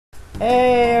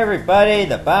Hey everybody,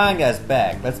 the Banga's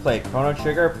back. Let's play Chrono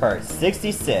Trigger Part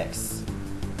 66.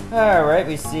 Alright,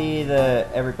 we see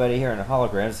everybody here in a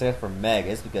hologram, except for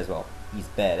Magus, because, well, he's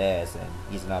badass and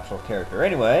he's an optional character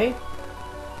anyway.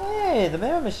 Hey, the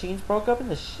Mammoth Machines broke up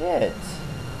into shit.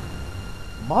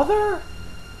 Mother?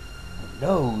 Who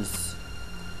knows?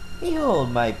 Behold,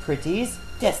 my pretties,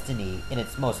 destiny in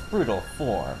its most brutal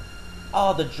form.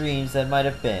 All the dreams that might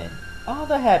have been. All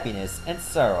the happiness and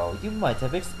sorrow you might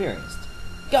have experienced.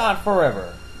 Gone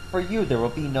forever. For you there will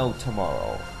be no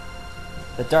tomorrow.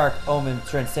 The dark omen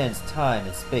transcends time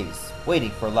and space,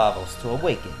 waiting for Lavos to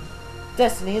awaken.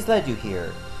 Destiny has led you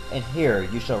here, and here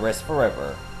you shall rest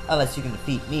forever, unless you can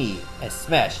defeat me and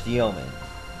smash the omen.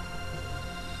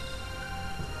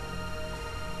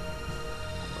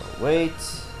 Wait.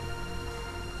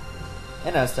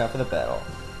 And now it's time for the battle.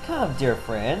 Come, dear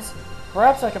friends.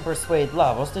 Perhaps I can persuade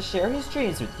Lavos to share his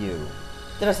dreams with you.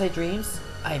 Did I say dreams?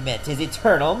 I meant his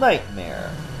eternal nightmare.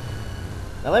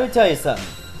 Now let me tell you something.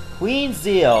 Queen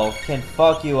Zeal can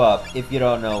fuck you up if you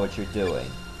don't know what you're doing.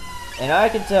 And I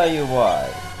can tell you why.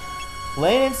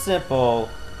 Plain and simple,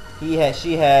 she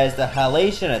has the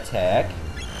halation attack,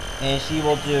 and she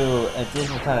will do an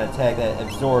additional kind of attack that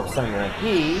absorbs some of your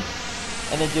MP,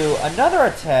 and then do another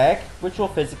attack which will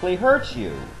physically hurt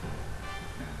you.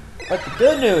 But the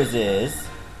good news is,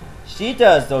 she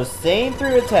does those same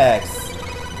 3 attacks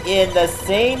in the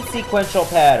same sequential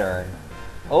pattern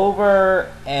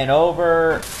over and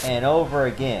over and over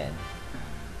again.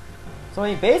 So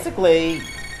I mean, basically,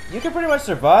 you can pretty much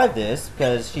survive this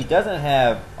because she doesn't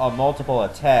have a multiple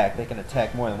attack that can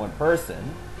attack more than one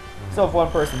person. So if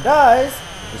one person dies,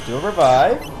 just do a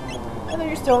revive, and then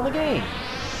you're still in the game.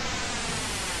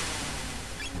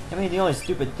 I mean, the only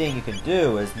stupid thing you can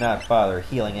do is not bother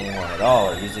healing anyone at all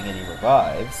or using any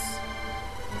revives.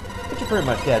 But you pretty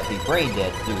much have to be brain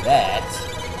dead to do that.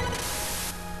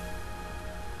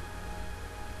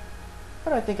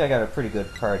 But I think I got a pretty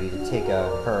good party to take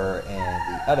out her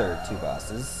and the other 2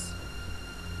 bosses.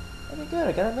 I mean, good,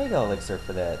 I got a Mega Elixir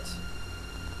for that.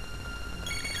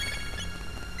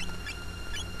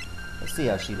 Let's see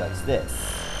how she likes this.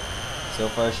 So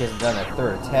far she hasn't done that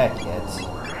 3rd attack yet.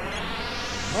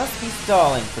 Must be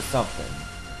stalling for something.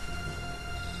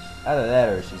 Either that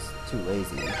or she's too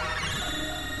lazy.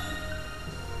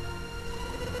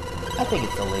 I think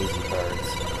it's the lazy part.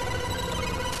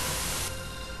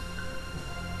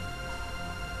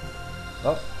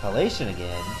 Oh, halation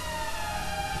again.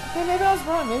 Okay, maybe I was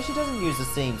wrong. Maybe she doesn't use the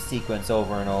same sequence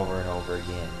over and over and over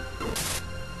again.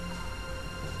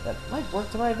 That might work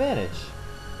to my advantage.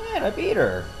 Man, I beat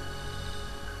her.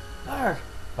 Arg,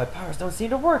 my powers don't seem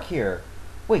to work here.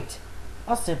 Wait,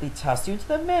 I'll simply toss you into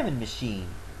the Mammoth Machine.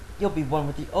 You'll be one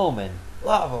with the Omen,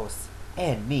 Lavos,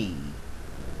 and me.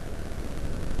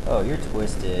 Oh, you're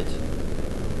twisted.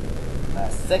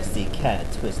 Sexy kinda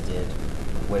twisted.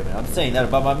 Wait a minute, I'm saying that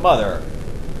about my mother.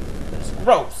 That's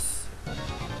gross.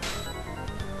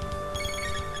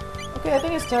 Okay, I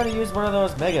think it's time to use one of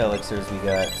those Mega Elixirs we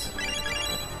got.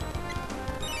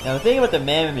 Now the thing about the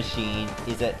Mammoth Machine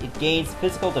is that it gains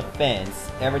physical defense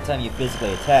every time you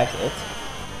physically attack it,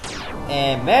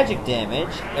 and magic damage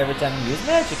every time you use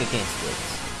magic against it.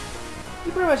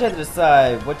 You pretty much have to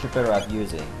decide what you're better off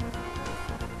using.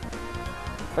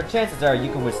 But chances are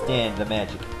you can withstand the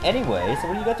magic anyway, so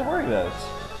what do you got to worry about?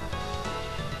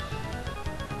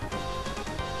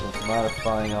 Just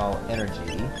modifying all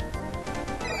energy.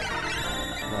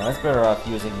 No, that's better off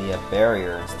using the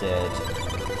barrier instead.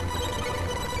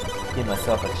 Give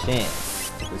myself a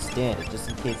chance to withstand it, just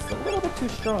in case it's a little bit too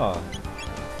strong.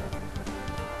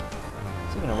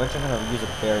 Speaking of which, I'm going to use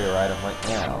a barrier item right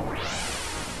now.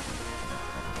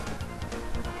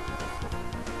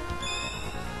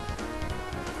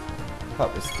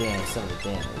 Help withstand some of the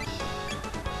damage.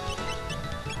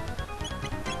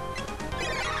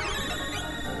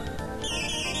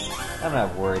 I'm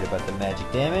not worried about the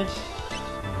magic damage.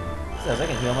 Besides, I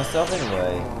can heal myself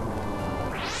anyway.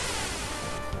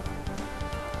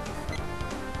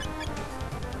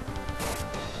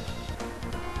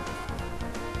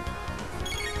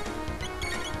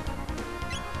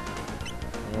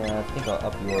 Yeah, I think I'll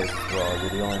up yours as well. You're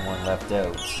the only one left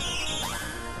out.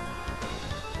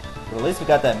 But at least we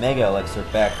got that Mega Elixir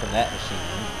back from that machine.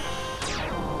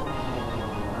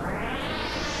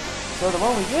 So the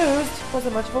one we used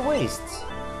wasn't much of a waste.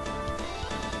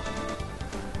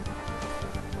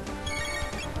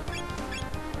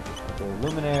 Okay,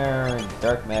 Luminaire and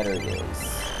Dark Matter it is.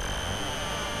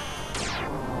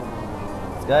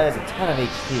 This guy has a ton of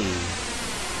HP.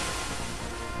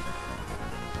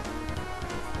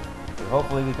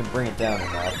 Hopefully we can bring it down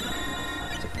enough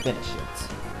to finish it.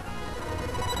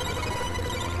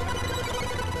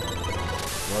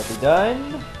 Will it be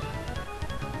done?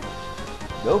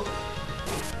 Nope.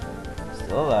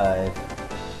 Still alive.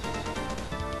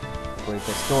 Wait,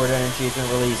 the stored energy has been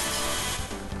released.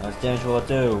 How much damage will it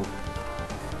do?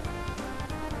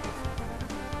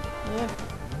 Yeah,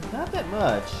 not that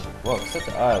much. Well, except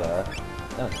to Isla.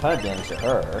 Done a ton of damage to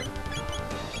her.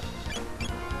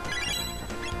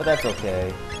 But that's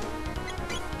okay.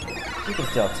 She can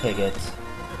still take it.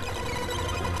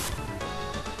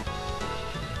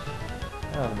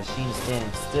 Oh, the machine's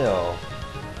standing still.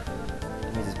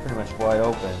 That means it's pretty much wide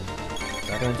open. It's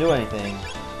not gonna do anything.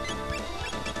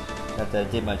 Not that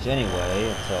it did much anyway,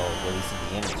 until releasing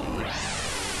the energy.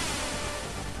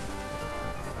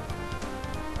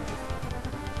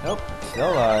 Nope,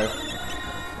 still alive.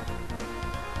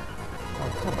 Oh,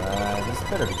 come on, this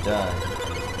better be done.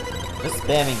 Just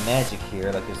spamming magic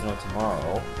here like there's no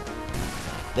tomorrow.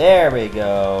 There we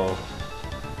go.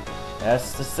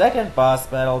 That's the second boss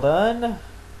battle done.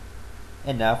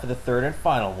 And now for the third and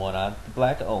final one on the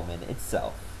Black Omen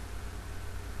itself.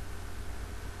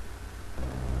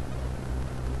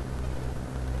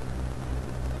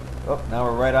 Oh, now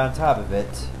we're right on top of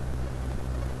it.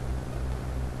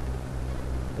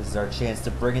 This is our chance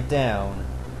to bring it down.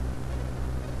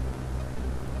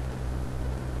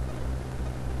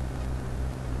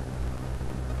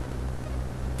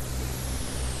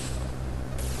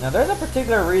 Now there's a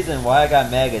particular reason why I got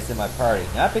Magus in my party.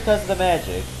 Not because of the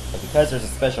magic, but because there's a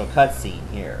special cutscene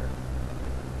here.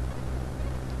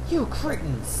 You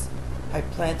cretins! I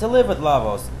plan to live with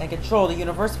Lavos and control the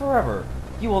universe forever.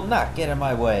 You will not get in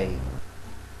my way.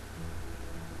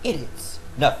 Idiots!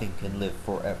 Nothing can live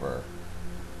forever.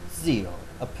 Zeal,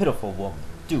 a pitiful woman,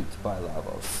 duped by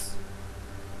Lavos.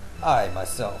 I,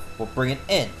 myself, will bring an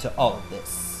end to all of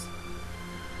this.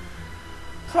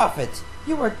 Prophet,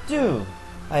 you are doomed!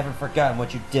 I haven't forgotten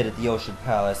what you did at the Ocean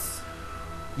Palace.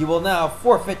 You will now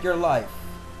forfeit your life.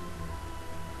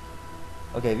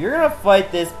 Okay, if you're gonna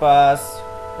fight this boss,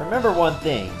 remember one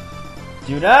thing.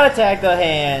 Do not attack the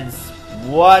hands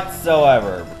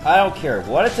whatsoever. I don't care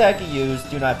what attack you use,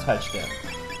 do not touch them.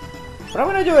 But I'm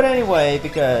gonna do it anyway,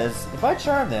 because if I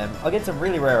charm them, I'll get some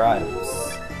really rare items.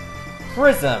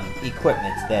 Prism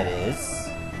equipment, that is.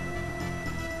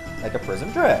 Like a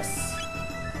prism dress.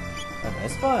 A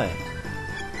nice find.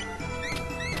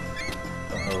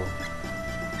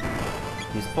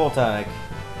 Use full tonic.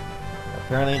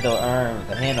 Apparently the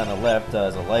hand on the left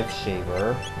does a life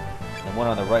shaver, and one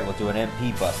on the right will do an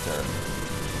MP buster.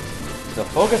 So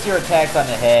focus your attacks on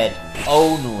the head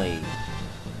only.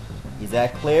 Is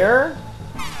that clear?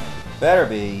 Better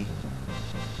be.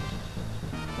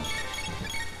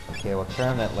 Okay, we'll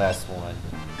charm that last one.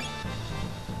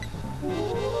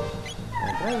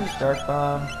 Can I use Dark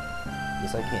Bomb?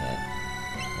 Yes, I can.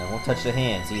 I won't touch the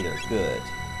hands either. Good.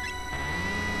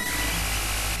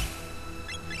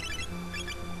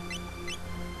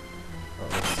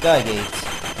 Skygate.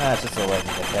 Ah, it's just a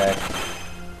lightning attack.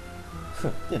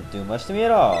 Didn't do much to me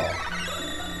at all.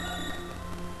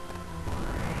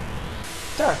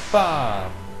 Dark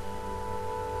Bomb!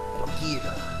 Metal Gear.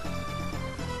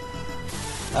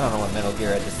 I don't know what Metal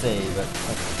Gear had to say but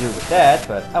what to do with that,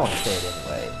 but I want to say it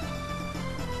anyway.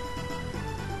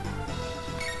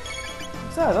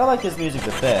 Besides, I like this music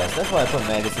the best. That's why I put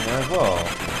Magus in there as well.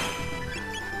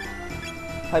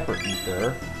 Hyper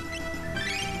Ether.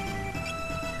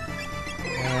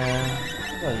 And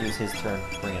I'm gonna use his turn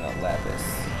bringing out Lapis.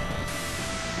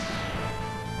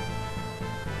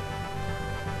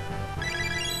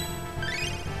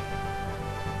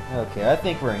 Okay, I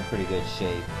think we're in pretty good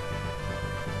shape.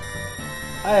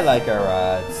 I like our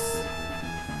odds.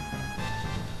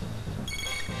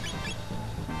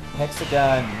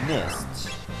 Hexagon Mist.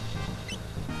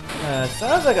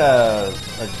 Sounds like a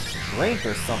drink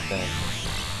or something.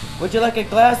 Would you like a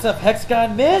glass of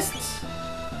Hexagon Mist?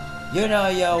 You know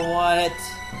you want it.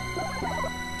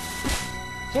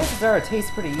 Chances are it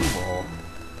tastes pretty evil.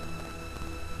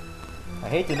 I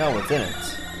hate to know what's in it.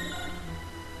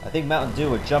 I think Mountain Dew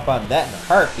would jump on that in a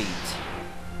heartbeat.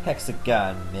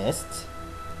 Hexagon Mist.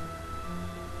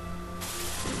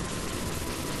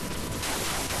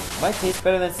 Might taste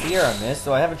better than Sierra Mist,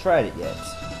 so I haven't tried it yet.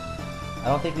 I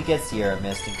don't think we get Sierra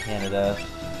Mist in Canada.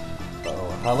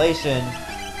 Oh, halation.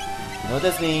 You know what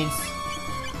this means.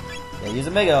 Yeah, use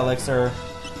a Mega Elixir.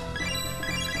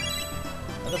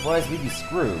 Otherwise, we'd be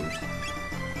screwed.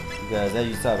 Because, as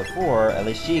you saw before, at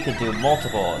least she can do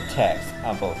multiple attacks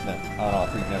on all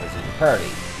three members of your party.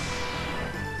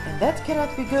 And that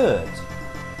cannot be good.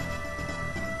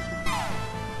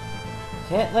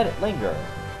 Can't let it linger.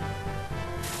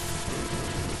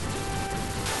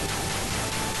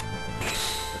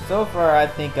 But so far, I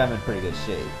think I'm in pretty good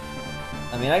shape.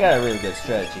 I mean, I got a really good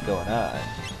strategy going on.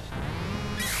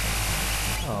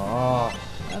 Oh,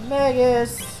 a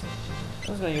Magus!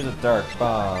 I was gonna use a Dark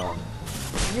Bomb.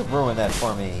 You ruined that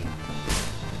for me.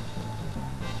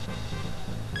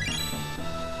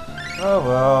 Oh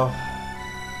well.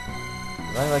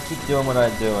 As long as I keep doing what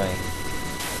I'm doing,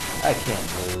 I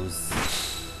can't lose.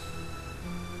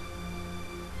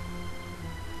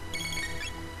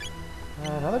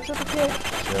 Another triple kick?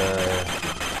 Sure.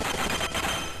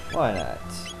 Why not?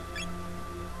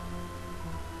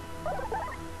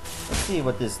 Let's see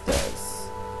what this does.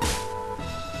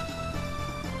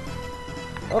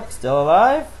 Oh, still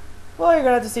alive? Well, you're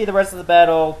gonna have to see the rest of the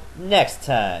battle next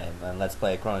time on Let's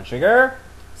Play Chrono Trigger.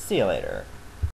 See you later.